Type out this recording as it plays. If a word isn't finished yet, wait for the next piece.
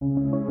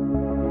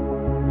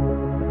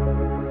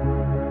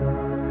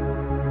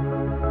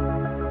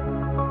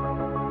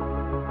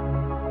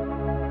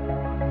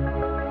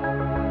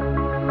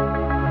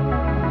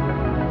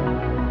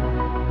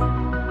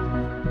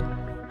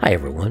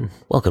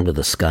Welcome to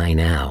the Sky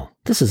Now.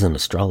 This is an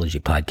astrology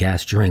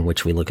podcast during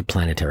which we look at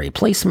planetary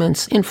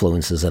placements,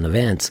 influences, and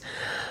events.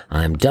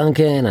 I'm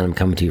Duncan, and I'm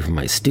coming to you from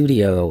my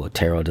studio,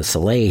 Tarot de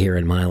Soleil, here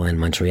in Mile End,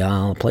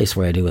 Montreal, a place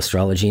where I do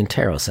astrology and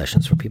tarot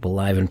sessions for people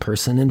live in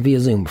person and via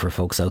Zoom for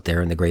folks out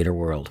there in the greater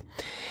world.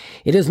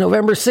 It is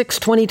November 6,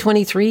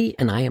 2023,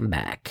 and I am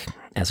back.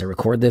 As I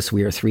record this,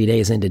 we are 3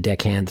 days into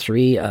Decan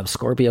 3 of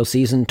Scorpio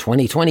season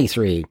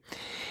 2023.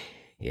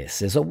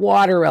 This is a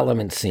water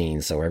element scene,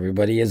 so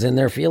everybody is in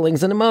their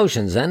feelings and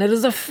emotions, and it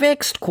is a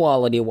fixed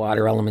quality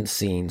water element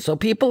scene, so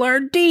people are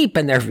deep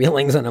in their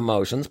feelings and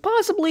emotions,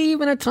 possibly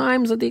even at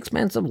times at the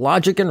expense of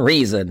logic and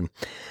reason.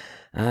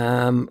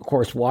 Of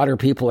course, water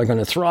people are going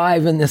to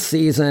thrive in this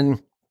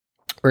season.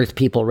 Earth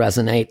people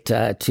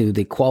resonate to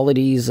the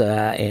qualities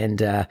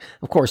and,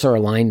 of course, are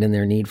aligned in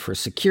their need for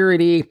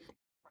security.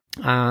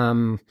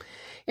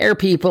 Air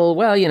people,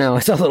 well,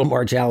 it's a little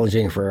more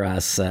challenging for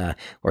us,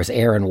 whereas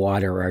air and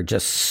water are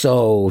just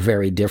so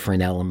very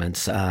different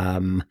elements.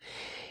 My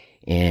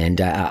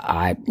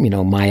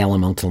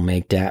elemental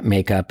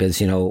makeup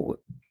is, an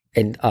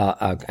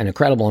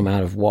incredible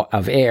amount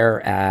of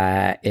air,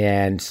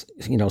 and,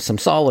 some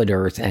solid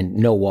earth and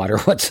no water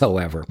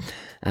whatsoever.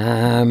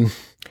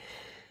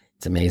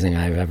 It's amazing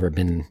I've ever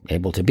been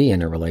able to be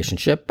in a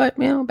relationship, but,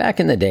 back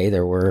in the day,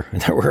 there were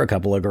a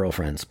couple of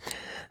girlfriends.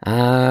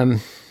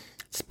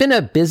 It's been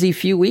a busy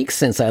few weeks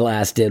since I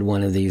last did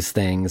one of these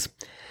things.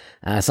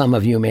 Some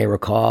of you may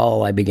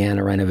recall I began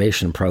a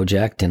renovation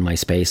project in my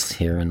space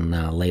here in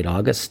late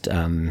August.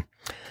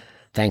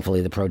 Thankfully,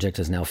 the project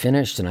is now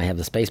finished and I have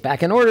the space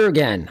back in order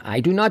again.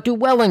 I do not do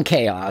well in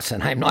chaos,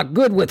 and I'm not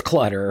good with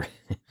clutter.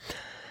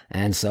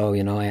 And so,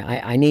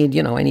 I need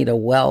a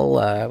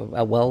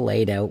well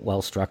laid out,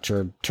 well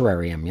structured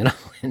terrarium,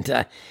 and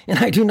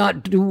I do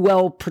not do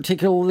well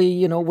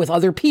particularly, with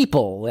other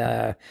people.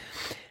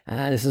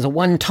 This is a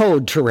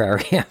one-toed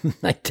terrarium.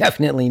 I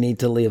definitely need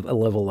to live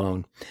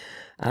alone.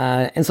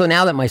 And so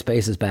now that my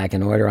space is back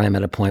in order, I'm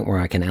at a point where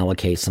I can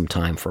allocate some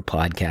time for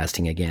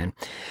podcasting again.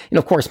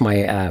 Of course,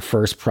 my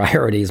first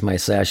priority is my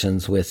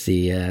sessions with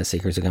the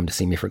seekers who come to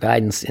see me for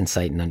guidance,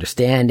 insight, and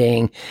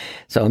understanding.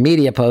 So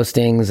media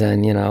postings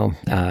and,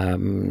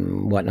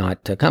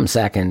 whatnot to come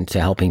second to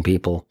helping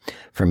people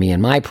for me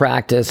in my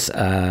practice.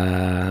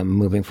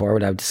 Moving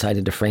forward, I've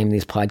decided to frame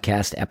these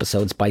podcast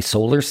episodes by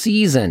solar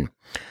season.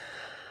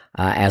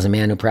 As a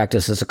man who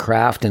practices a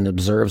craft and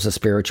observes a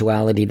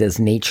spirituality that is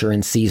nature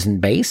and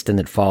season-based and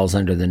that falls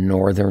under the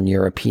Northern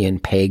European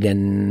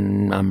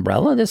pagan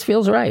umbrella, this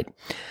feels right.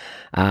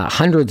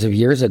 Hundreds of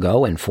years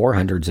ago and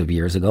 400s of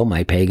years ago,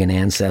 my pagan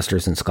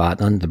ancestors in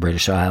Scotland, the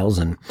British Isles,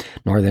 and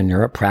Northern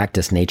Europe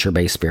practiced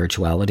nature-based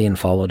spirituality and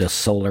followed a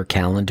solar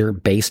calendar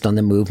based on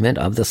the movement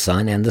of the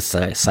sun and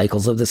the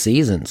cycles of the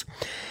seasons.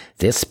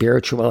 This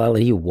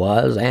spirituality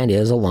was and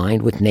is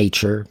aligned with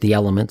nature, the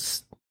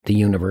elements, the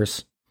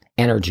universe,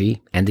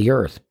 energy, and the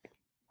earth.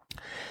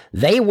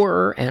 They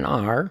were and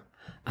are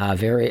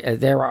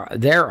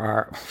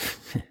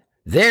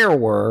there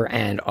were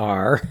and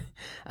are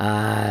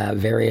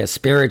various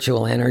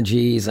spiritual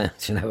energies. I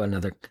should have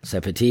another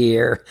sip of tea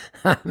here.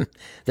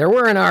 There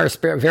were and are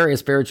various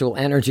spiritual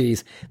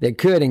energies that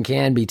could and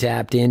can be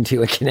tapped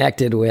into and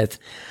connected with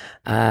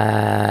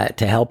to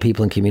help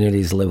people and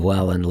communities live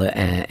well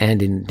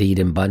and indeed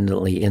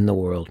abundantly in the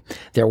world.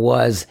 There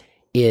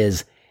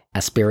is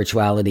a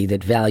spirituality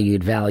that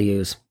valued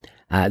values.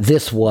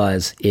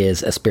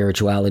 Is a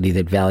spirituality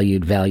that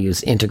valued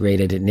values,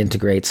 integrated and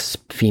integrates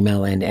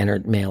female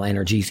and male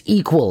energies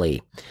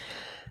equally.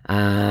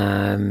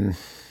 I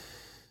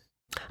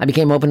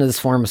became open to this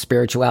form of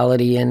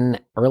spirituality in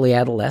early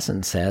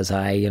adolescence as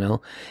I,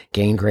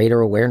 gained greater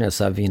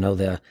awareness of,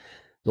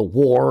 the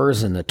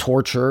wars and the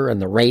torture and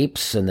the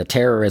rapes and the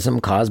terrorism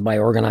caused by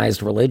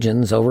organized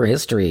religions over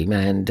history.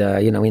 And,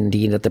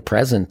 indeed at the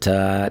present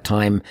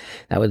time,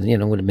 that would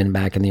have been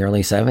back in the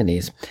early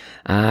 70s,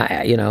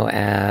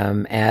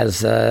 as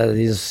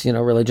these,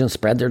 religions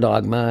spread their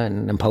dogma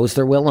and imposed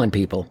their will on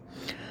people.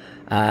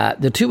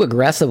 The two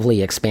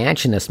aggressively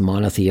expansionist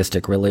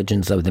monotheistic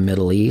religions of the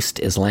Middle East,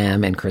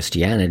 Islam and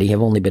Christianity,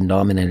 have only been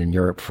dominant in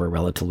Europe for a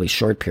relatively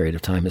short period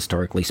of time,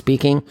 historically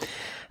speaking.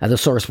 The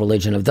source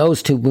religion of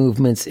those two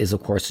movements is,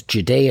 of course,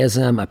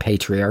 Judaism, a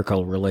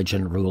patriarchal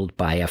religion ruled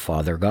by a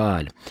father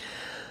god.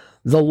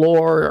 The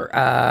lore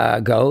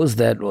goes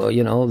that,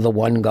 the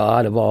one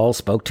God of all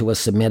spoke to a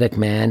Semitic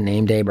man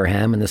named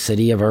Abraham in the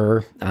city of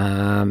Ur,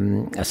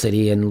 a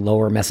city in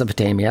lower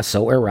Mesopotamia,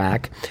 so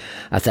Iraq,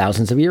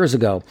 thousands of years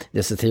ago.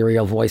 This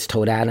ethereal voice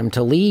told Adam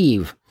to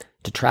leave,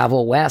 to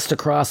travel west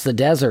across the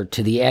desert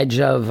to the edge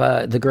of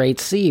the Great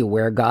Sea,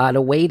 where God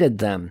awaited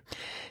them.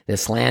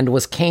 This land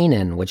was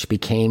Canaan, which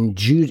became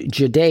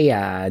Judea,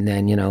 and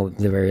then,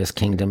 the various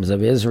kingdoms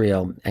of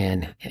Israel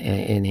and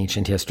in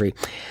ancient history.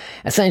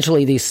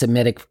 Essentially, these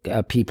Semitic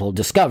people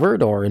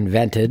discovered or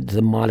invented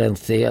the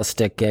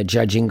monotheistic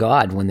judging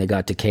God when they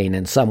got to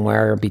Canaan,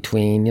 somewhere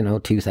between,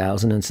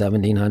 2000 and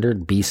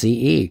 1700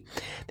 BCE.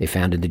 They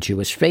founded the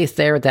Jewish faith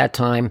there at that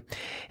time,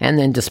 and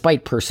then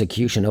despite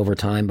persecution over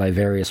time by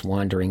various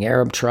wandering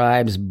Arab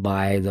tribes,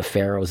 by the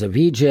pharaohs of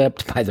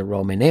Egypt, by the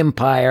Roman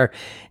Empire,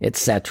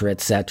 etc.,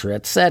 etc.,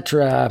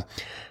 etc.,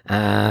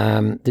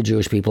 the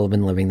Jewish people have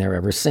been living there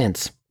ever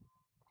since.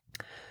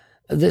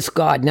 This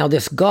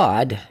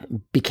God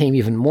became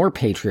even more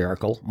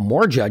patriarchal,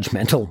 more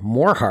judgmental,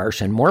 more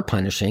harsh, and more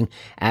punishing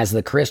as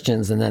the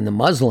Christians and then the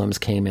Muslims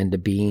came into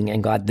being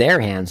and got their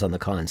hands on the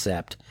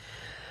concept.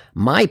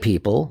 My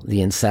people,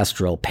 the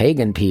ancestral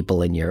pagan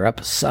people in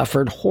Europe,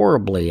 suffered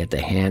horribly at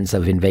the hands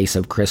of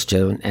invasive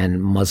Christian and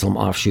Muslim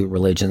offshoot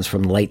religions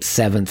from the late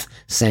 7th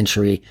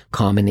century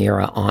Common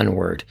Era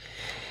onward.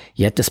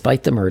 Yet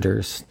despite the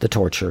murders, the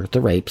torture, the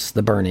rapes,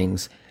 the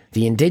burnings,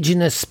 the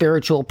indigenous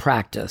spiritual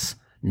practice,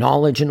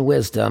 knowledge and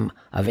wisdom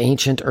of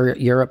ancient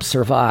Europe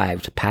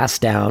survived,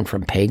 passed down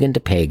from pagan to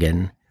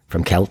pagan,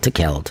 from Celt to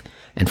Celt,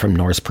 and from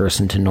Norse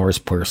person to Norse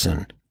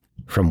person,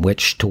 from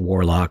witch to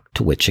warlock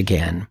to witch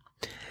again.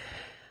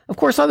 Of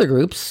course, other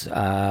groups,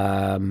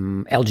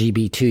 LGBTQ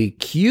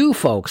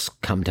folks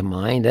come to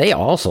mind. They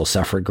also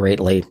suffered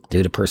greatly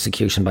due to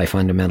persecution by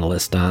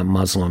fundamentalist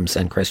Muslims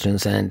and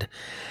Christians. And,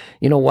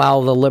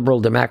 while the liberal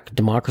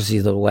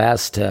democracies of the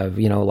West have,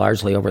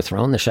 largely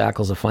overthrown the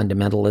shackles of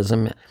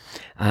fundamentalism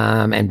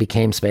and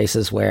became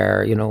spaces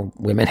where,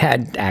 women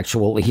had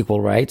actual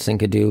equal rights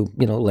and could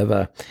live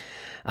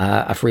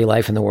a free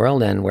life in the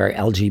world, and where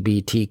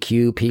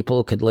LGBTQ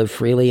people could live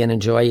freely and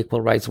enjoy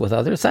equal rights with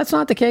others. That's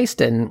not the case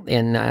in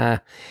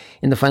the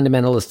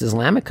fundamentalist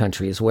Islamic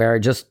countries, where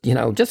just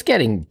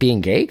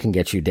being gay can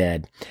get you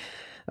dead.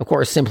 Of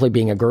course, simply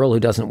being a girl who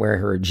doesn't wear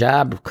her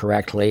hijab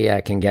correctly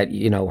can get,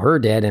 her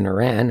dead in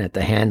Iran at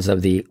the hands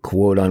of the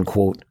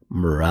quote-unquote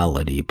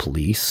morality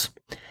police.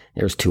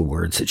 There's two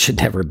words that should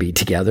never be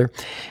together.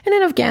 And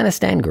in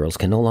Afghanistan, girls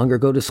can no longer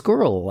go to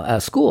school,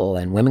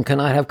 and women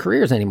cannot have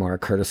careers anymore,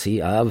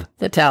 courtesy of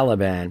the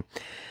Taliban.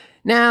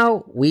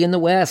 Now, we in the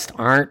West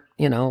aren't,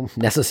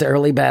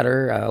 necessarily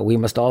better. We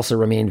must also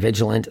remain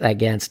vigilant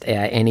against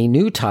any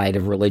new tide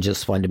of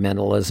religious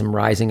fundamentalism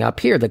rising up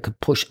here that could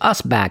push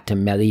us back to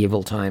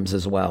medieval times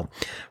as well.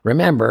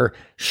 Remember,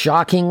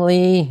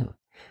 shockingly,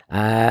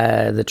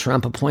 the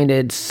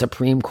Trump-appointed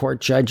Supreme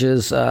Court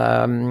judges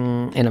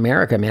in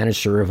America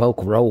managed to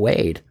revoke Roe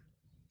Wade.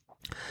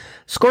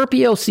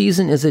 Scorpio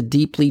season is a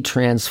deeply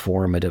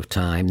transformative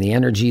time. The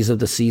energies of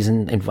the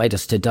season invite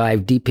us to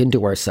dive deep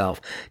into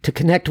ourselves, to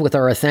connect with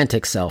our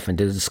authentic self, and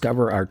to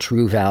discover our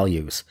true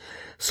values.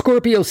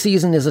 Scorpio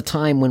season is a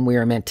time when we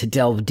are meant to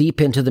delve deep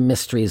into the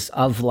mysteries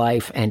of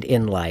life and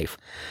in life.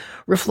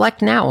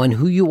 Reflect now on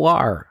who you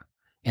are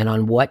and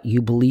on what you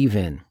believe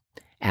in.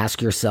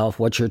 Ask yourself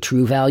what your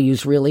true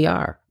values really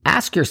are.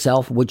 Ask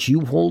yourself what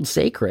you hold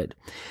sacred.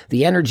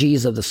 The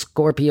energies of the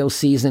Scorpio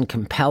season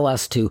compel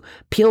us to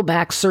peel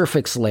back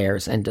surface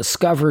layers and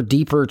discover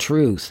deeper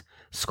truth.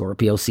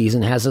 Scorpio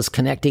season has us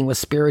connecting with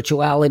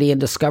spirituality and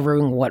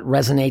discovering what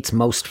resonates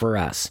most for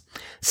us.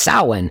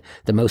 Samhain,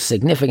 the most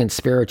significant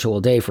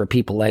spiritual day for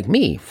people like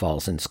me,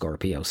 falls in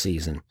Scorpio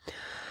season.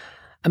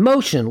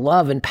 Emotion,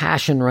 love, and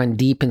passion run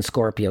deep in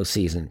Scorpio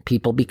season.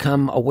 People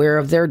become aware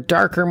of their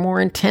darker, more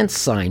intense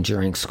sign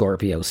during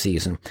Scorpio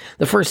season.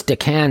 The first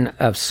Decan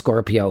of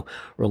Scorpio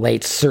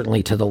relates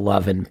certainly to the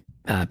love and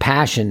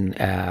passion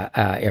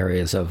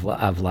areas of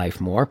life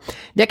more.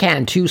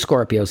 Decan 2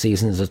 Scorpio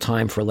season is a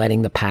time for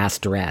letting the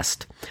past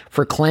rest,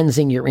 for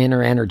cleansing your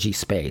inner energy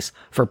space,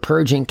 for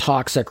purging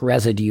toxic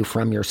residue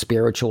from your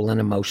spiritual and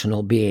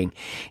emotional being.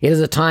 It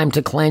is a time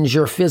to cleanse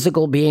your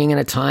physical being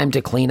and a time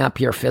to clean up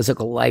your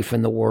physical life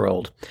in the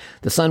world.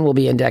 The sun will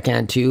be in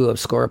Decan 2 of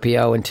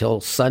Scorpio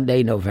until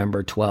Sunday,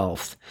 November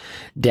 12th.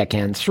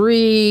 Decan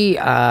 3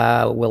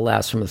 will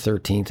last from the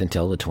 13th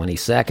until the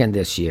 22nd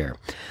this year.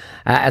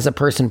 As a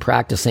person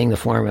practicing the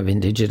form of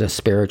indigenous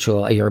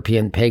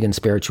European pagan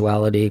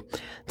spirituality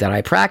that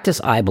I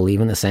practice, I believe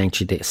in the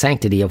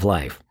sanctity of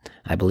life.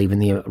 I believe in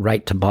the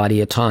right to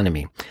body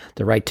autonomy,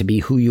 the right to be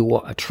who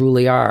you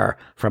truly are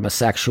from a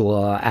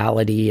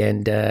sexuality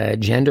and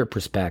gender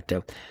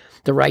perspective,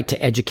 the right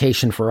to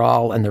education for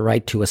all, and the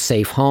right to a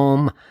safe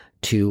home,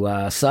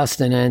 to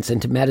sustenance,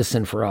 and to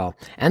medicine for all,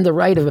 and the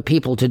right of a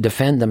people to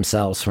defend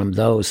themselves from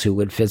those who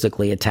would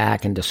physically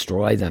attack and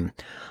destroy them.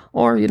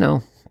 Or,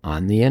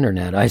 on the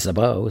internet, I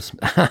suppose.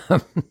 A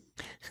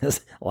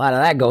lot of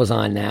that goes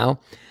on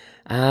now.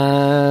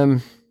 I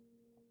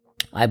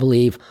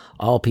believe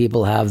all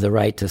people have the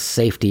right to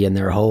safety in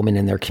their home and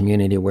in their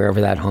community, wherever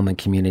that home and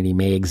community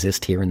may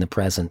exist here in the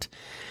present.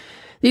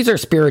 These are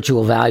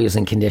spiritual values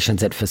and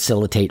conditions that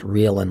facilitate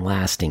real and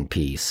lasting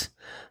peace.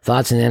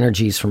 Thoughts and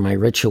energies from my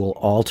ritual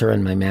altar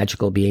and my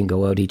magical being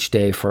go out each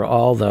day for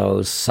all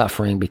those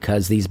suffering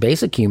because these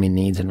basic human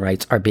needs and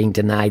rights are being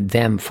denied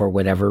them for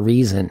whatever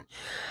reason.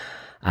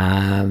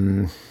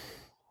 I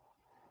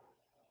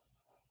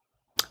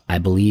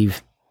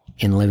believe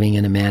in living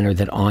in a manner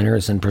that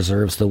honors and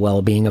preserves the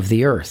well-being of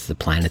the earth, the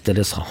planet that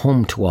is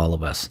home to all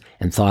of us.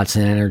 And thoughts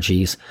and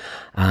energies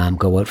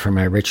go out from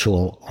my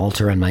ritual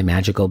altar and my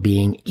magical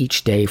being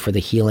each day for the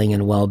healing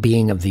and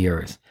well-being of the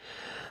earth.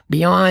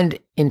 Beyond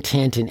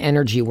intent and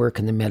energy work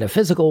in the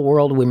metaphysical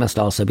world, we must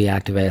also be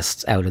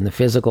activists out in the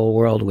physical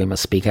world. We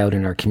must speak out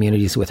in our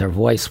communities with our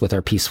voice, with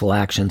our peaceful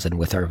actions, and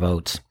with our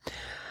votes.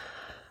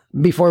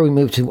 Before we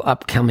move to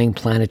upcoming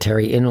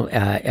planetary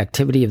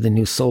activity of the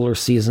new solar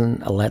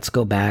season, let's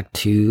go back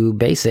to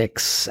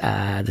basics.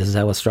 This is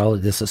how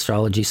this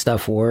astrology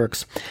stuff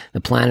works. The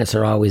planets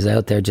are always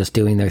out there just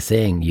doing their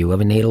thing. You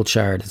have a natal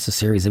chart. It's a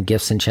series of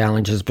gifts and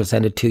challenges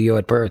presented to you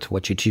at birth.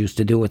 What you choose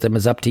to do with them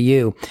is up to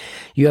you.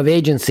 You have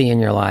agency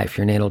in your life.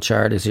 Your natal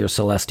chart is your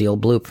celestial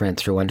blueprint.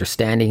 Through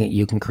understanding it,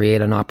 you can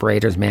create an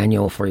operator's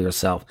manual for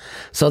yourself.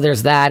 So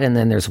there's that, and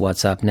then there's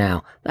what's up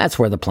now. That's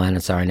where the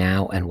planets are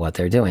now and what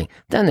they're doing.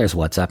 Then there's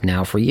what's up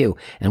now for you.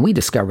 And we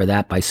discover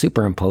that by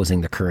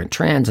superimposing the current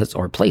transits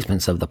or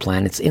placements of the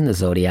planets in the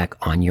zodiac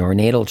on your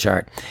natal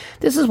chart.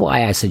 This is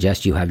why I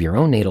suggest you have your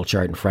own natal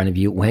chart in front of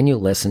you when you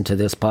listen to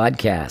this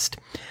podcast.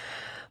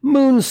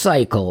 Moon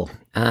cycle.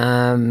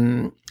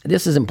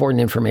 This is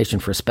important information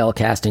for spell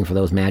casting for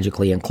those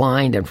magically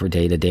inclined and for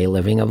day-to-day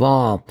living of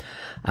all.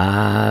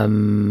 The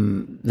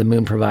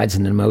moon provides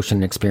an emotion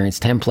and experience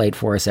template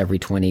for us every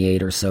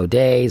 28 or so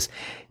days.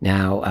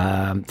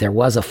 Now, there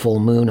was a full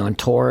moon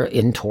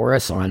in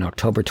Taurus on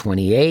October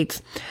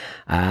 28th.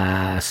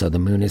 So the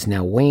moon is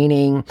now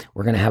waning.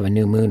 We're going to have a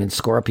new moon in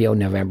Scorpio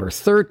November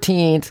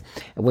 13th,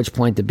 at which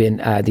point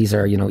these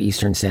are,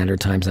 Eastern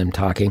Standard Times I'm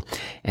talking,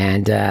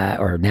 and,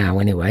 or now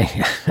anyway.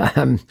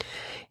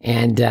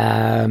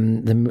 At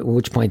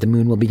which point the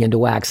moon will begin to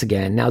wax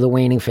again. Now the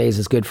waning phase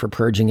is good for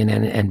purging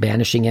and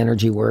banishing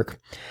energy work.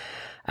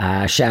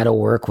 Shadow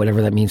work,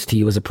 whatever that means to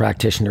you as a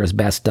practitioner, is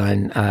best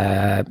done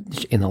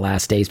in the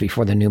last days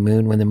before the new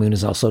moon, when the moon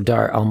is also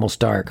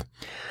almost dark.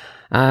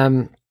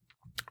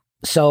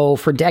 So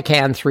for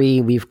Decan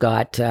 3, we've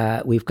got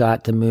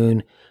the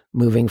moon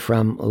moving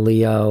from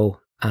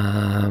Leo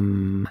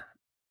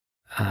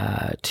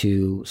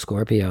to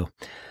Scorpio.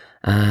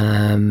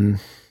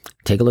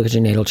 Take a look at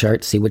your natal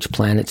chart, see which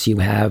planets you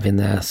have in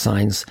the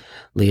signs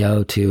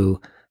Leo to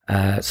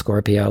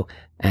Scorpio,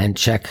 and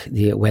check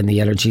when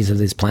the energies of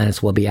these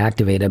planets will be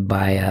activated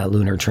by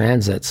lunar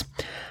transits.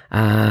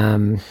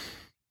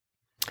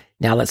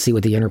 Now let's see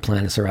what the inner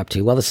planets are up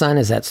to. Well, the sun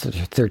is at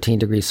 13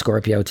 degrees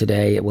Scorpio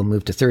today. It will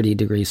move to 30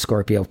 degrees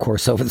Scorpio, of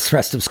course, over the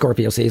rest of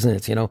Scorpio season.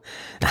 It's,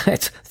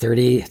 it's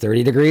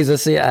 30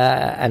 degrees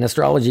an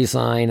astrology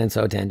sign, and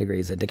so 10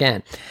 degrees at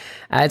Decan.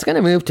 It's going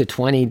to move to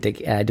 20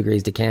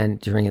 degrees Decan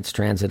during its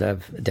transit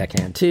of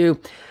Decan 2.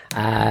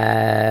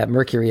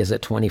 Mercury is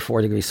at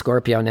 24 degrees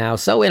Scorpio now,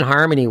 so in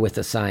harmony with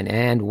the sun,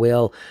 and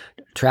will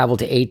travel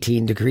to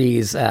 18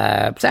 degrees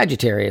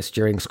Sagittarius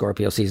during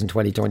Scorpio season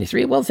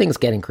 2023. Well, things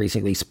get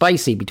increasingly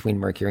spicy between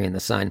Mercury and the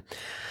sun.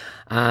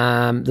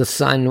 The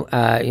sun,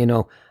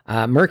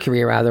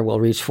 Mercury will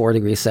reach 4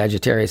 degrees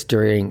Sagittarius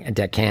during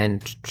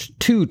Decan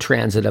 2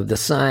 transit of the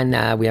sun.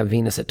 We have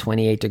Venus at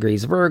 28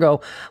 degrees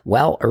Virgo.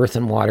 Well, earth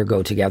and water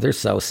go together,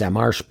 so ça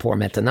marche pour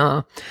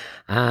maintenant.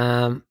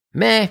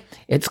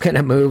 It's going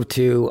to move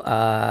to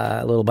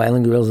a little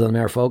bilingualism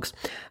there, folks.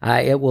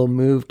 It will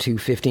move to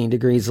 15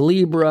 degrees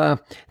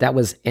Libra. That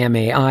was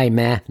M-A-I,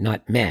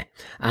 not meh.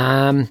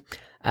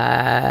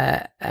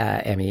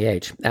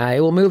 M-E-H.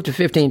 It will move to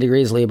 15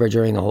 degrees Libra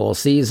during the whole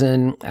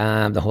season,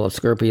 the whole of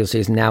Scorpio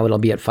season. Now it'll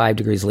be at 5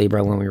 degrees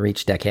Libra when we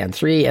reach Decan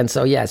 3. And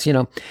so, yes,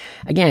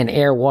 again,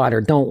 air, water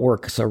don't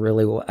work so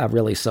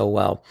really so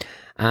well.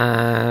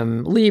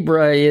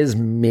 Libra is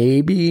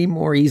maybe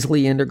more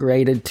easily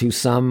integrated to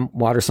some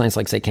water signs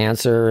like, say,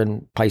 Cancer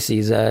and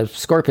Pisces.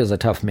 Scorpio is a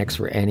tough mix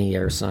for any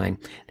air sign.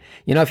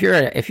 If you're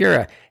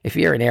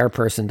an air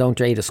person, don't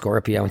date a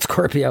Scorpio. And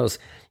Scorpios,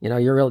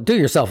 do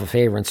yourself a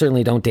favor and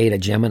certainly don't date a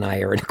Gemini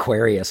or an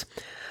Aquarius.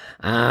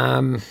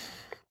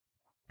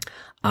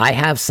 I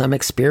have some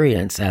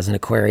experience as an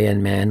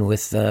Aquarian man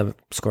with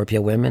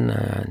Scorpio women,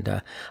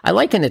 and I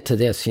liken it to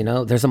this,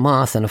 there's a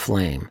moth and a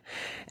flame.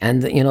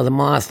 And, the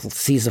moth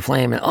sees the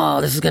flame and,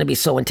 oh, this is going to be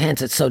so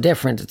intense, it's so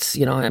different, it's,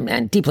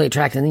 and deeply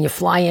attractive. And then you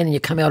fly in and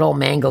you come out all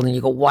mangled and you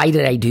go, why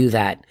did I do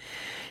that?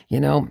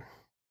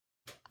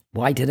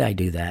 Why did I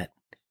do that?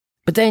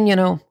 But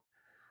then,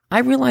 I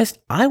realized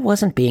I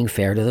wasn't being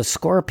fair to the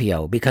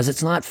Scorpio because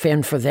it's not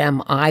fair for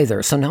them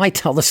either. So now I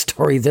tell the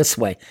story this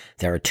way.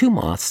 There are 2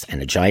 moths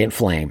and a giant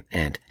flame.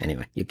 And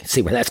anyway, you can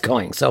see where that's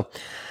going. So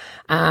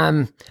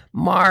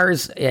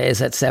Mars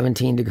is at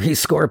 17 degrees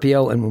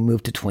Scorpio and will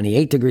move to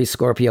 28 degrees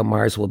Scorpio.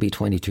 Mars will be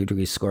 22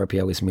 degrees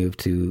Scorpio, is moved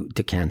to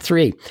Decan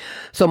 3.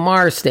 So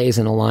Mars stays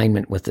in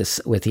alignment with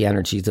the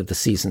energies of the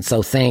season.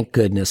 So thank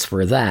goodness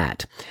for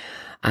that.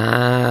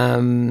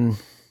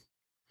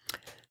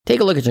 Take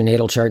a look at your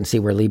natal chart and see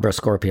where Libra,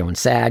 Scorpio, and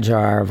Sag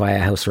are. Via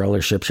house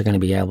rulerships, you're going to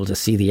be able to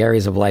see the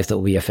areas of life that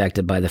will be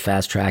affected by the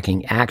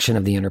fast-tracking action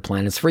of the inner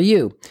planets for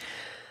you.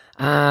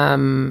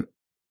 Now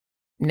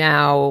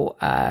Now,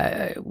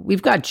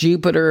 we've got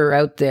Jupiter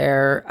out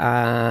there.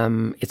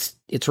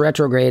 It's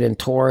retrograde in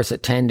Taurus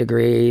at 10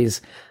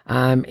 degrees.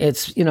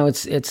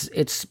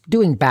 It's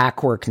doing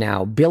back work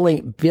now,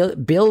 building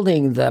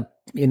the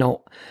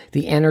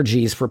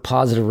energies for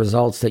positive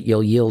results that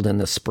you'll yield in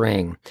the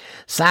spring.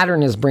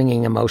 Saturn is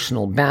bringing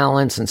emotional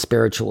balance and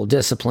spiritual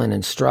discipline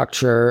and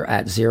structure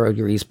at 0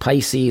 degrees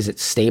Pisces.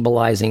 It's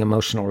stabilizing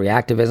emotional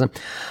reactivism.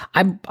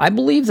 I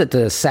believe that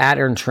the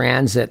Saturn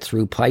transit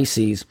through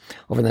Pisces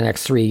over the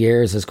next 3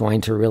 years is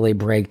going to really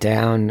break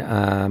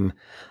down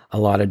a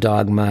lot of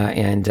dogma,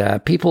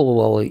 and people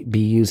will be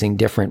using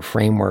different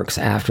frameworks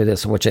after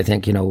this, which I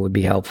think, would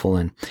be helpful,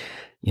 and,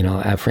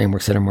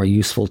 frameworks that are more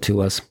useful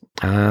to us.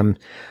 In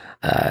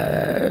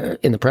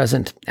the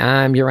present,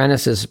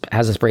 Uranus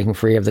has us breaking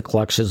free of the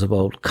clutches of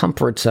old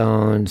comfort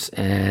zones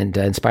and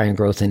inspiring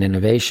growth and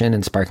innovation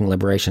and sparking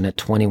liberation at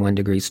 21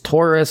 degrees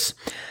Taurus.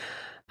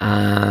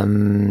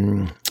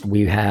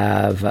 We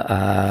have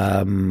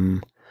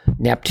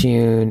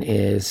Neptune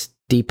is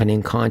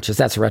deepening conscious.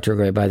 That's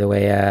retrograde, by the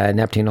way.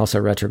 Neptune also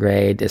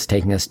retrograde is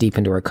taking us deep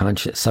into our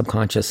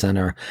subconscious and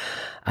our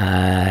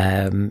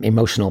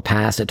emotional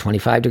past at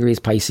 25 degrees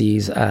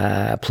Pisces.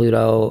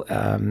 Pluto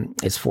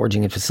is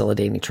forging and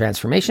facilitating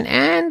transformation,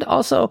 and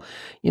also,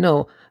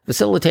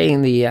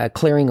 facilitating the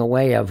clearing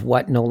away of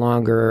what no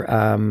longer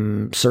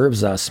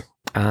serves us.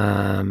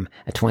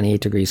 At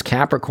 28 degrees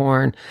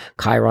Capricorn,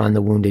 Chiron,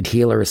 the wounded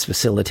healer, is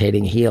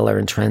facilitating healer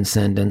and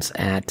transcendence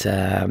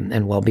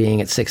and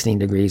well-being at 16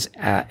 degrees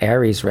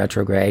Aries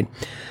retrograde.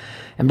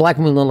 And Black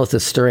Moon Lilith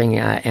is stirring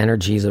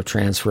energies of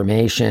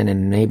transformation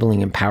and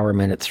enabling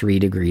empowerment at 3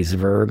 degrees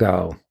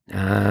Virgo.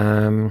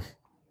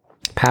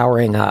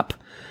 Powering up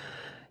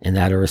in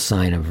that Earth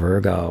sign of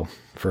Virgo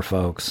for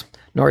folks.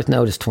 North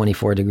node is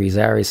 24 degrees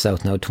Aries,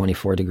 south node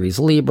 24 degrees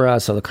Libra.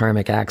 So the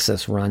karmic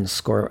axis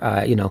runs,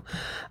 Aries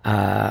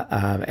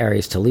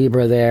to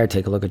Libra there.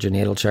 Take a look at your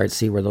natal chart,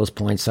 see where those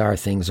points are.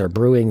 Things are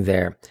brewing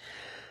there.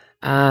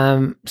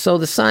 So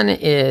the sun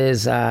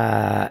is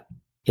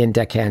in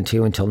Decan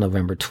 2 until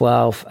November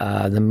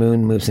 12th. The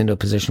moon moves into a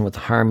position with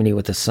harmony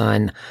with the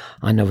sun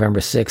on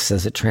November 6th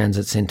as it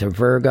transits into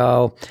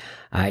Virgo.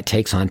 It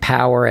takes on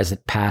power as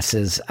it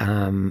passes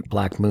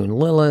Black Moon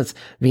Lilith.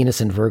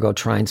 Venus in Virgo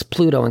trines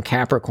Pluto in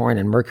Capricorn,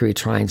 and Mercury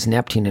trines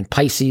Neptune in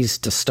Pisces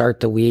to start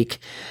the week.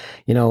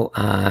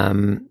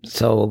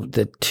 So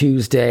the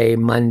Tuesday,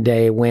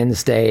 Monday,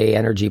 Wednesday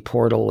energy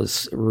portal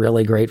is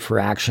really great for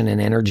action and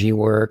energy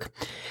work.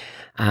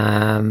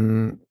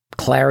 Clarity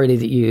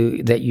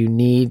that you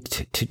need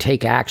to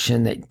take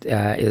action that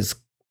is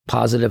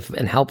positive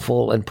and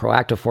helpful and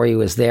proactive for you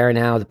is there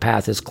now. The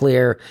path is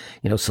clear.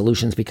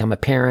 Solutions become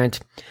apparent.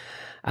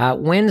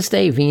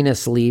 Wednesday,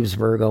 Venus leaves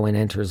Virgo and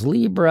enters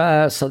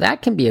Libra, so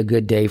that can be a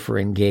good day for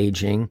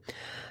engaging.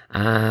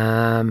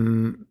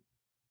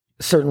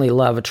 Certainly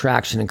love,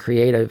 attraction, and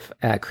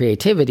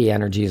creativity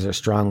energies are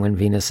strong when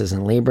Venus is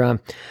in Libra.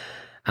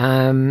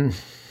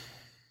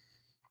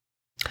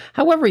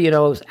 However,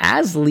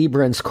 as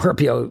Libra and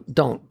Scorpio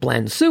don't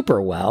blend super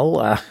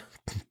well,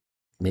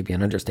 maybe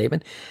an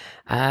understatement,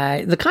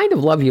 the kind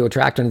of love you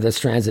attract under this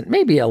transit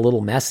may be a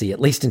little messy, at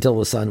least until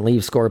the sun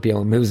leaves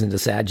Scorpio and moves into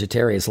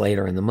Sagittarius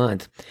later in the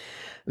month.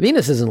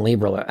 Venus is in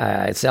Libra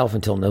itself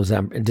until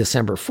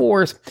December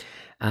 4th.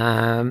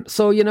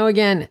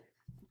 Again,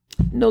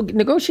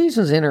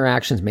 negotiations and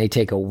interactions may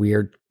take a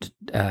weird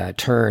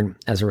turn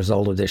as a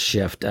result of this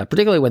shift,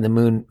 particularly when the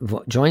moon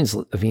joins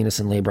Venus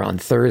in Libra on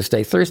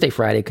Thursday.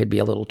 Friday could be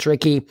a little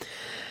tricky.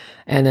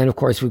 And then, of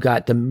course, we've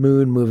got the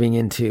moon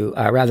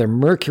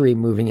Mercury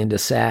moving into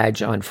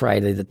Sag on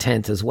Friday the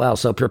 10th as well.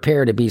 So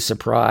prepare to be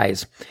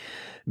surprised.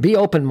 Be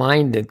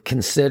open-minded.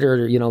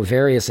 Consider,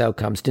 various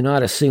outcomes. Do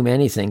not assume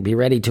anything. Be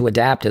ready to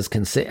adapt as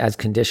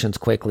conditions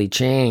quickly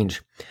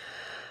change.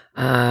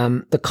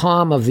 The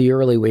calm of the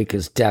early week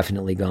is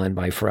definitely gone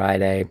by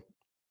Friday.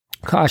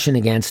 Caution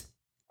against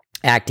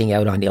acting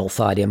out on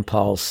ill-thought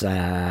impulse.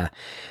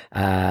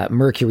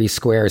 Mercury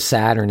squares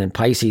Saturn and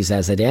Pisces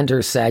as it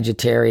enters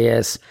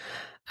Sagittarius.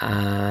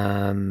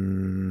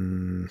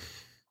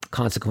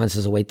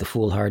 Consequences await the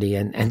foolhardy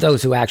and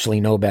those who actually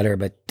know better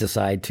but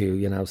decide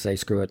to, say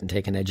screw it and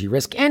take an edgy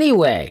risk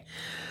anyway.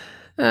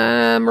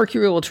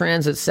 Mercury will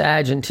transit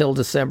Sag until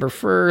December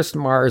 1st.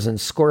 Mars in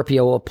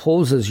Scorpio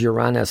opposes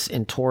Uranus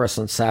in Taurus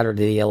on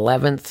Saturday the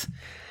 11th.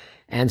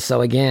 And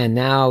so again,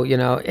 now,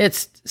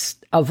 it's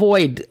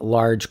avoid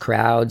large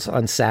crowds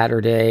on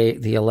Saturday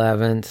the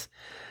 11th.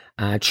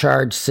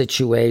 Charged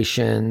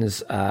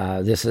situations.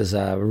 This is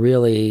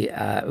really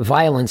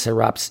violence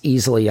erupts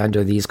easily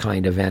under these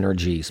kind of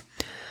energies.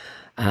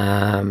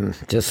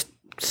 Just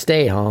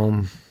stay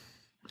home.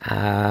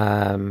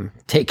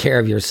 Take care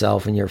of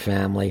yourself and your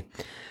family.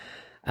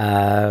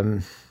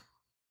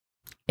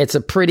 It's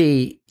a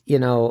pretty,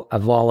 a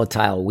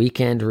volatile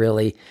weekend,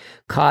 really.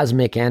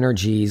 Cosmic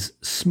energies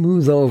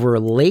smooth over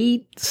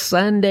late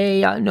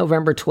Sunday,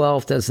 November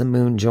 12th, as the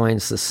moon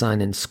joins the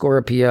sun in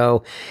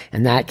Scorpio.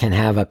 And that can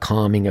have a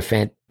calming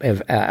effect,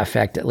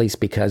 at least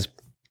because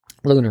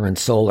lunar and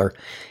solar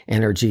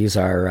energies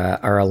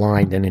are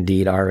aligned and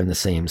indeed are in the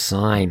same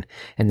sign.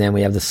 And then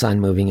we have the sun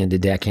moving into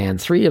Decan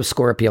 3 of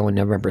Scorpio on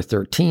November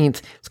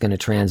 13th. It's going to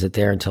transit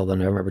there until the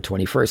November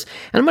 21st.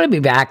 And I'm going to be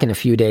back in a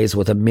few days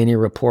with a mini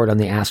report on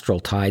the astral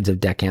tides of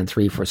Decan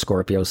 3 for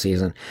Scorpio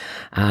season.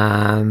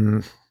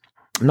 I'm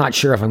not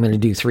sure if I'm going to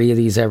do 3 of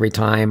these every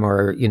time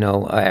or,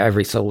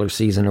 every solar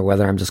season, or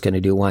whether I'm just going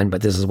to do one,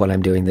 but this is what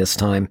I'm doing this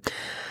time.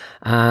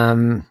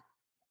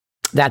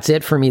 That's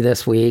it for me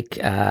this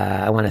week.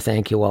 I want to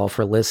thank you all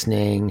for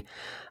listening.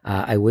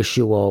 I wish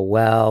you all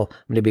well.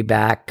 I'm going to be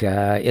back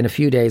in a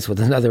few days with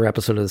another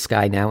episode of The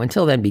Sky Now.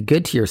 Until then, be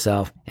good to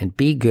yourself and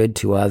be good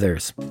to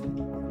others.